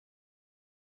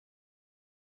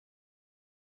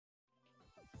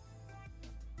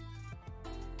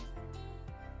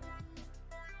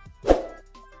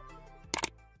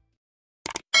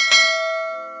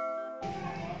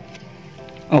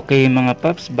Okay mga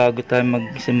paps, bago tayo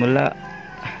magsimula,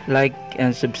 like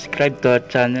and subscribe to our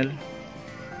channel.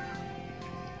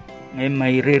 Ngayon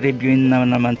may re-reviewin na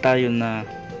naman tayo na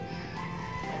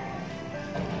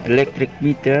electric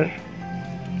meter.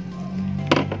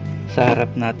 Sa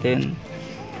harap natin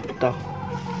ito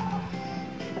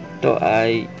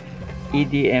ay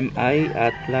EDMI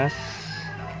Atlas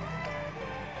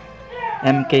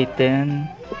MK10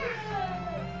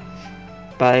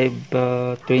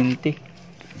 520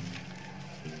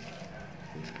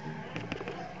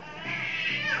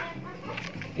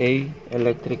 A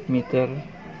electric meter.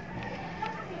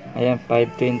 Ayan,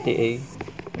 520A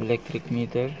electric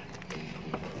meter.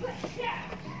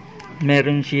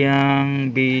 Meron siyang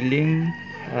billing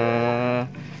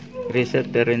reset,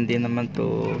 pero hindi naman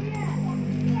to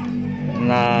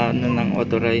na ng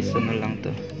authorized, lang to.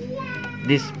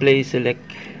 Display select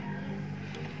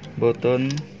button.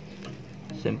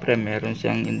 Siyempre meron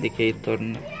siyang indicator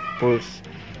na pulse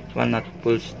 1 at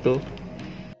pulse 2.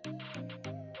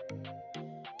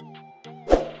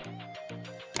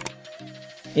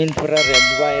 Infrared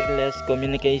wireless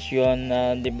communication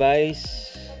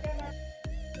device.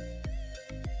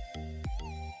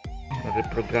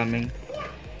 Reprogramming.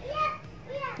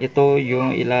 Ito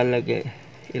yung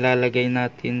ilalagay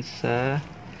natin sa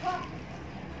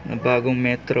bagong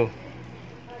metro.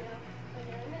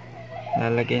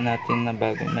 Lalagay natin na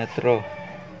bagong metro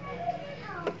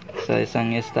sa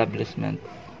isang establishment.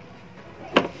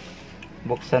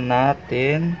 Buksan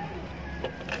natin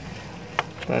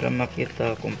para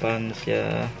makita kung paano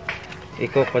siya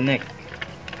i-connect.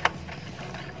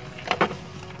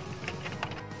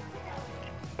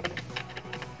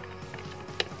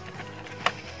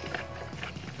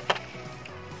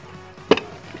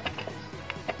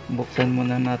 Buksan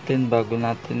muna natin bago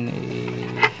natin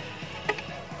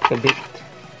i-kabit.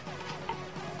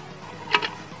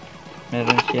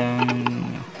 Meron siyang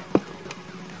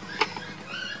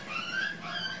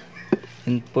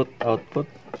input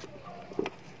output.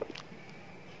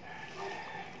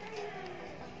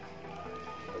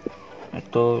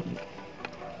 Ito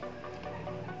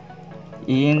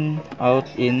in out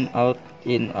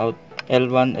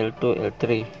L1 L2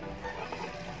 L3.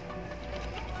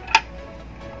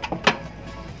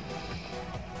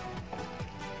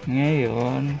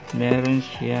 Ngayon meron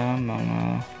siya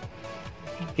mga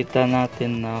kita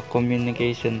natin na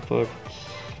communication ports.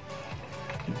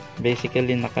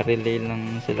 Basically naka-relay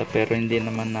lang sila, pero hindi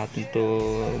naman natin to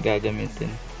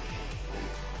gagamitin.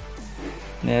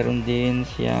 Meron din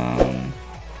siyang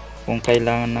kung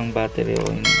kailangan ng battery o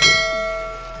hindi.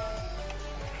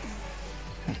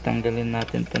 Tanggalin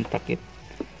natin itong takip.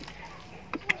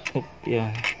 Yan.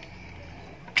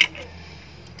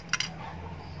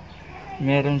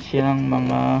 Meron siyang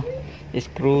mga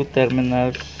screw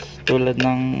terminals tulad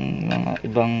ng mga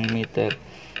ibang meter.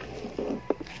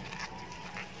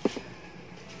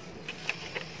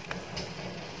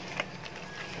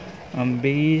 Ang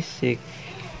basic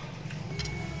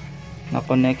na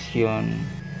connection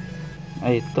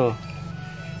ay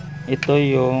ito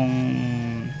yung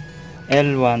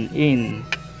L1 in,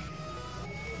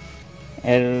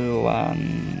 L1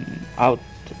 out.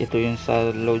 Ito yung sa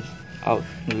load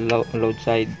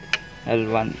side.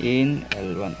 L1 in,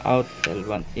 L1 out,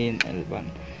 L1 in, L1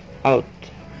 out.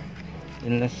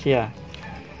 Yun lang siya.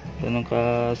 Ganun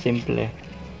ka simple.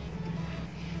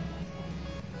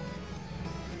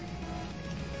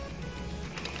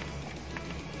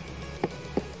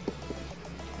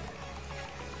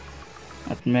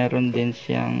 At meron din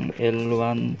siyang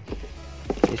L1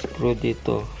 screw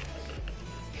dito.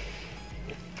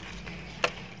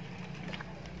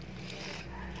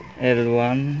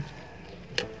 L1,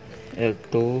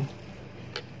 L2,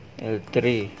 L3.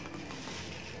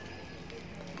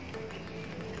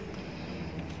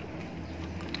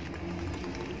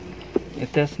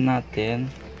 I-test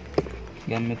natin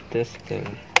gamit tester.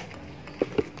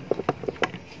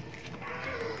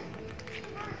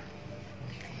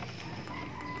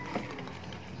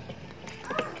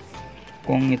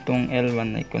 Kung itong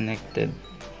L1 ay connected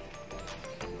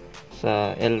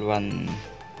sa L1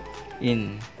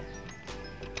 in,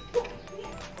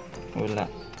 wala.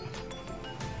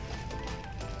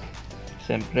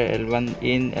 Siyempre L1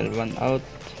 in, L1 out.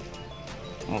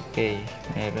 Okay,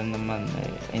 meron naman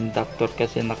inductor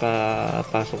kasi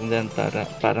nakapasok din,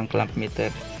 parang clamp meter.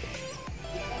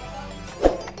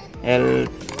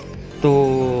 L2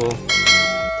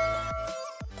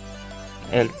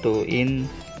 in,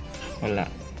 wala.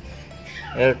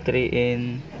 L3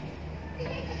 in,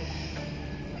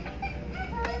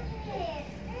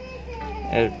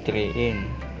 L3 in,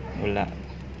 wala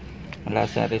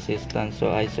sa resistance, so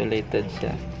isolated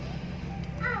siya.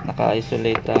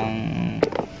 naka-isolate ang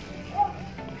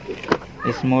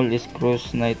small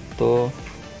screws na ito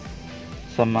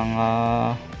sa mga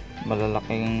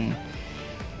malalaking,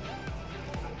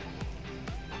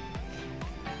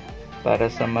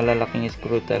 para sa malalaking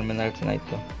screw terminals na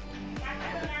ito.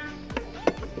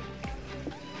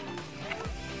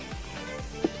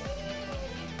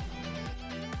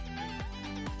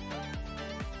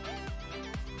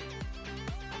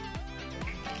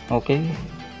 Okay,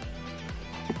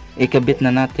 ikabit na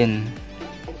natin.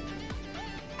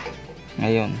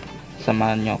 Ngayon,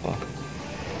 samahan nyo ko.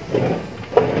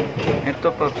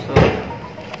 Ito po, so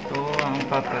ito ang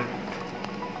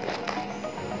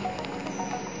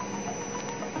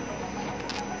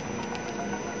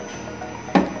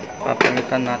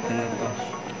papalitan natin ito.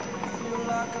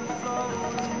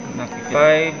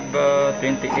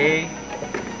 520A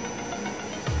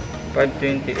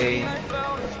 520A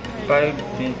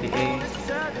 520A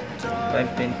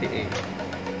 520A.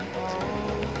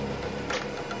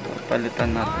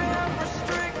 Palitan natin ito.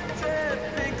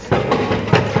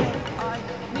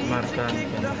 Markahan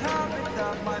ko na.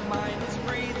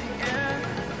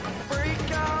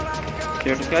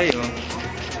 Sure kayo.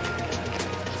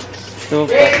 So,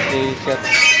 pati shot.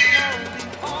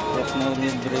 Rock na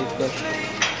ulit breaker.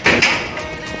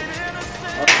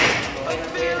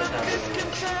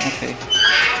 Okay.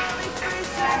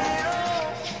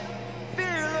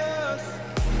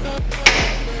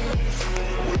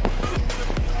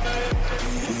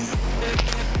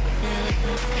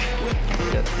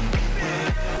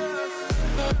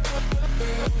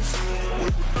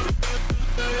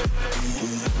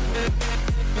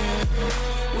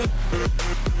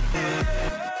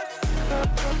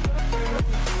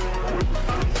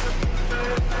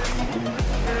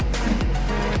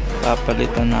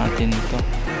 Papalitan natin ito.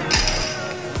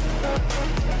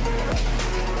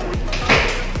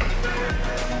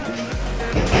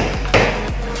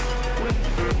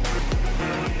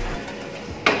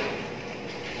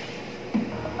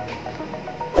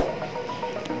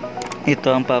 Ito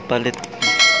ang papalit,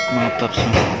 mga paps.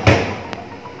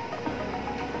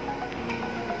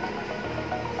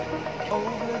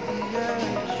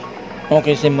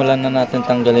 Okay, simulan na natin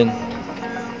tanggalin.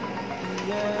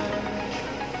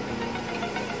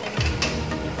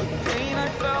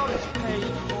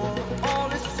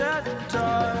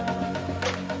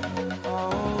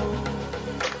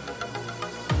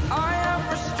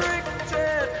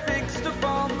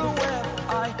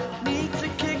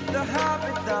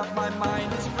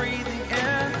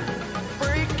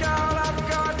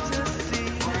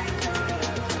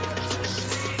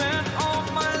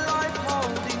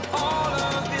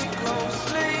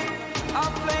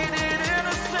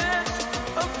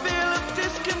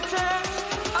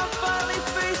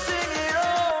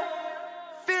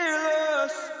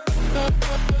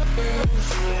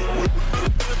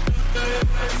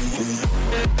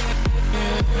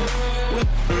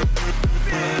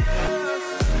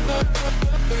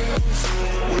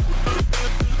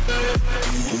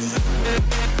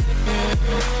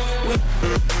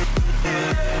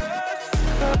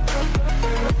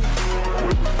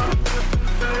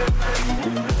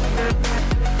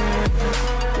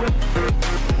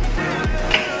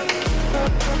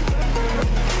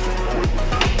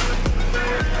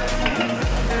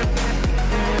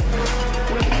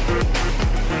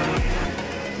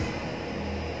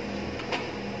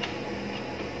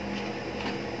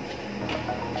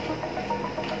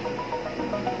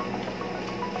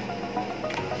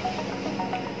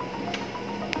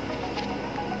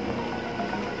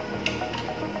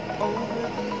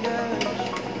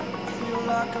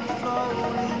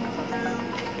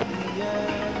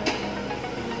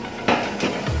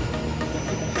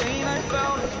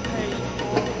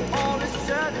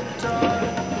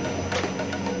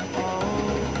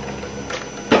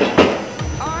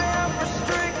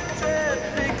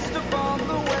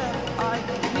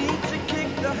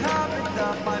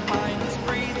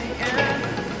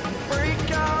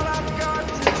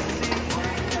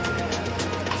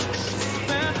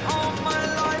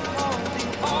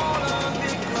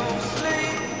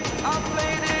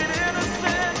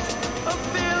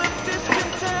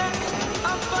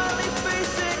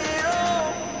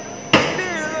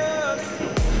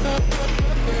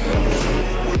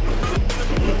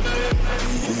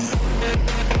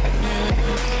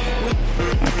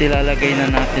 Ilalagay na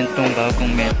natin tong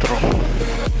bagong metro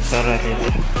para dito.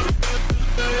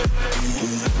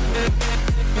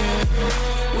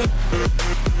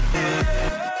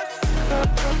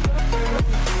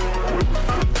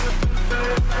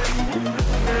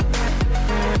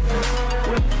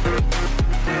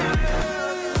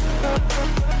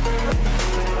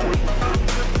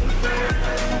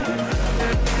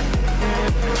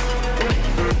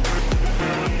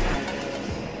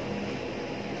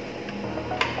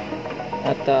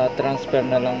 transfer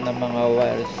na lang ng mga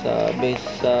wires sa base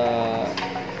sa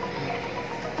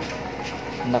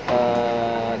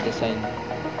naka-design.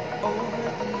 Over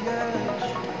the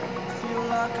edge, feel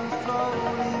like I'm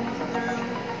floating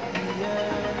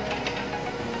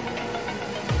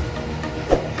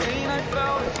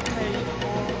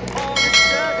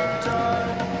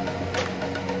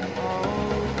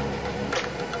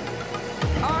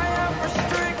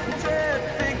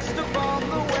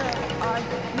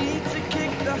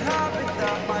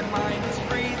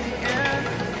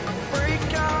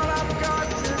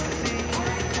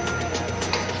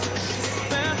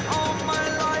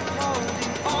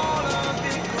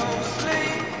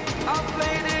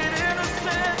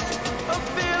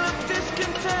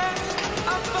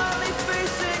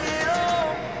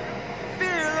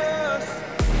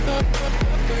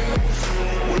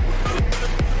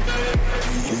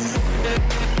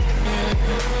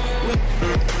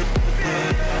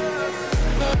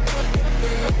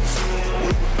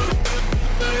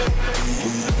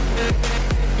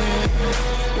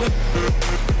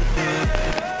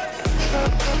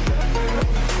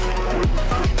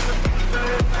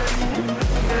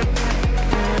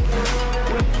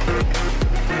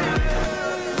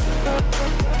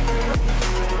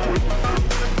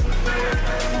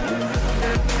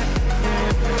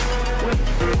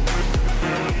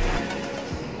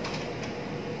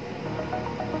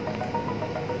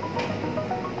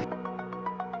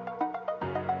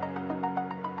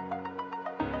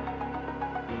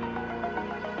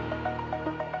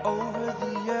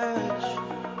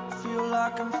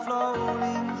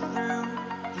through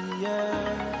the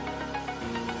air.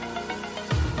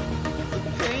 The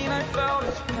pain I felt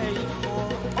is paid for,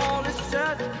 all is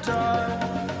said and done.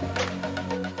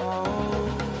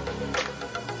 Oh,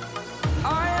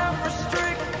 I am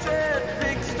restricted,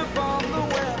 fixed upon the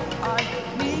web. I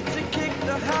need to kick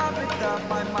the habit that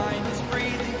my mind is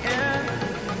breathing in.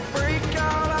 Break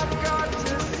out, I've got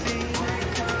to see.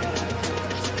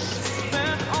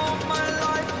 Spent all my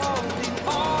life holding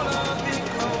all of it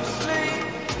closely.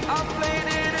 I played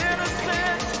it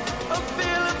innocent, a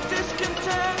feel of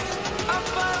discontent. I'm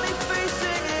finally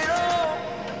facing it all,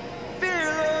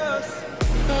 fearless.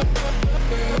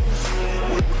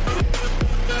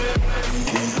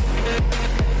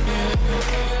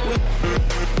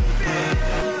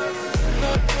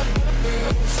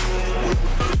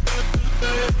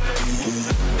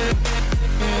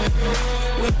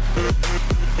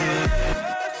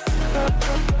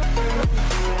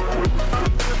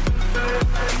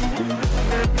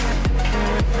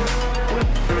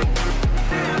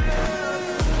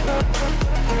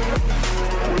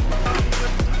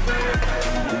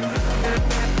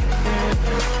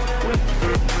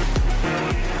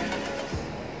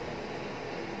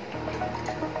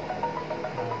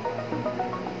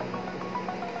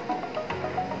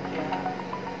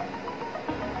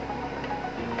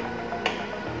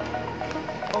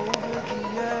 Over the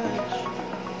edge,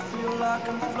 feel like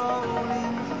I'm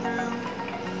floating through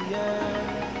the air.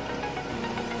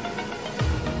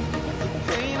 The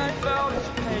pain I felt is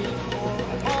paid for,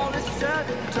 all is said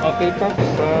and done. Okay po,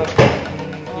 sa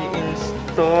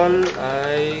i-install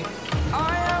ay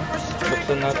I am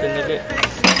buksan natin ulit.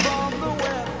 fixed upon the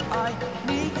web. I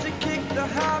need to kick the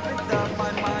habit that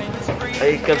my mind is breathing.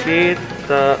 Ay kabit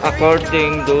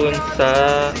according dun sa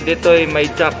dito ay may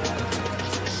jack.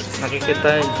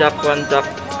 Nakikita yung jack 1, jack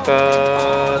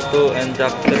 2 and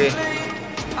jack 3.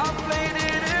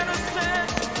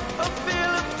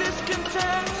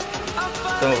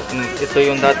 So ito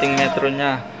yung dating metro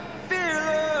nya,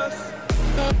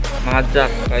 mga jack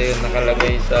kayo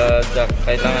nakalagay sa jack,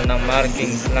 kailangan ng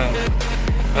markings lang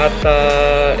at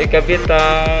ikabit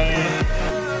ang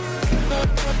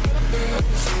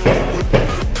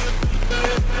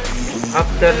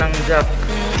after ng jack,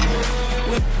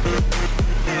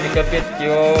 ikabit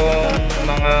yung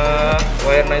mga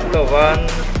wire na ito 1,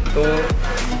 2,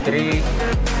 3,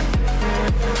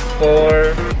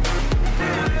 4,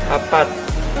 4,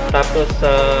 tapos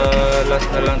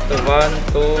last na lang to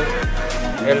 1, 2,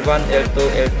 L1, L2,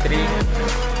 L3,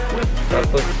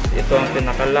 tapos ito ang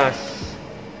pinaka last.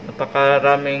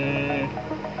 Napakaraming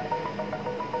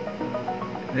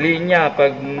linya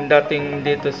pag dating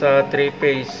dito sa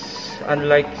 3-phase,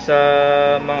 unlike sa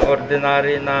mga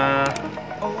ordinary na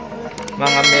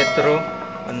mga metro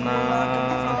na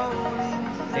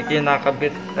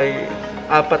ikinakabit ay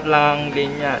 4 lang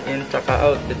linya, in tsaka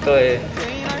out. Ito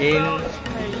in,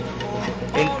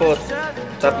 input,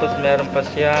 tapos meron pa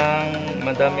siyang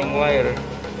madaming wire.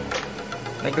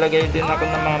 Naglagay din ako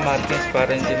ng mga markings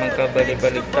para hindi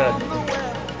magkabali-baligtad.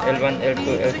 L1, L2,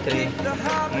 L3,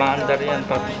 maandar yan,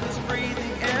 papi.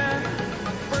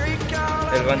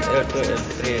 L1, L2,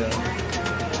 L3.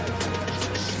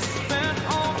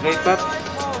 Okay, Paps.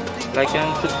 Like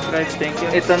and subscribe. Thank you.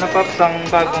 Ito na, Paps, ang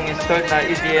bagong install na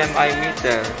EDMI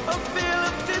meter.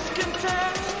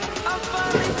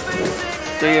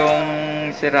 Ito yung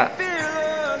sira.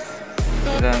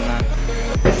 Sira na.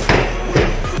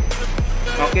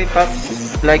 Okay,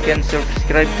 Paps. Like and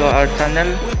subscribe to our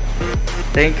channel.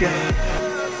 Thank you.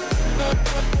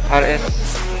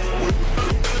 RS